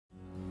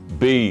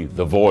Be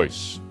the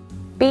voice.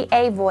 Be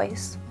a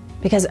voice.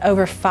 Because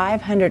over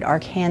 500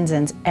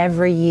 Arkansans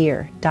every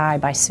year die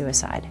by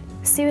suicide.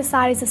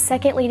 Suicide is the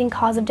second leading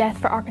cause of death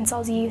for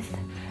Arkansas's youth.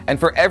 And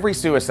for every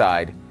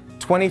suicide,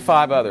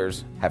 25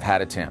 others have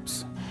had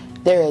attempts.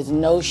 There is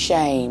no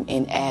shame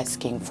in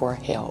asking for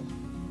help.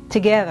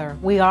 Together,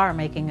 we are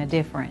making a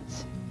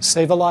difference.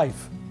 Save a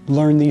life.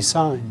 Learn these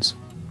signs.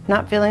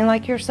 Not feeling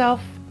like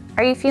yourself?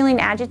 Are you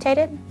feeling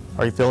agitated?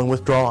 Are you feeling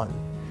withdrawn?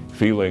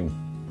 Feeling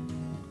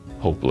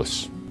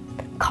hopeless.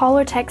 Call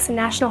or text the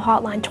national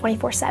hotline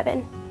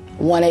 24/7.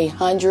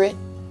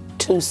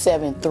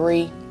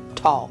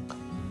 1-800-273-TALK.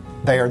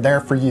 They are there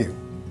for you.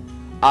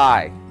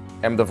 I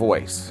am the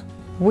voice.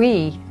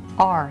 We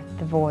are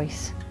the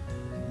voice.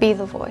 Be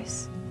the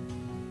voice.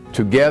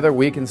 Together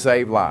we can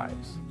save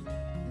lives.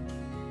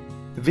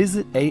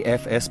 Visit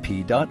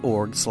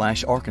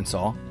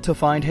afsp.org/Arkansas to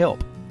find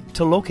help,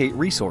 to locate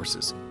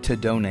resources, to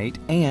donate,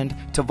 and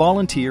to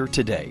volunteer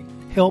today.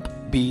 Help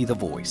be the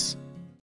voice.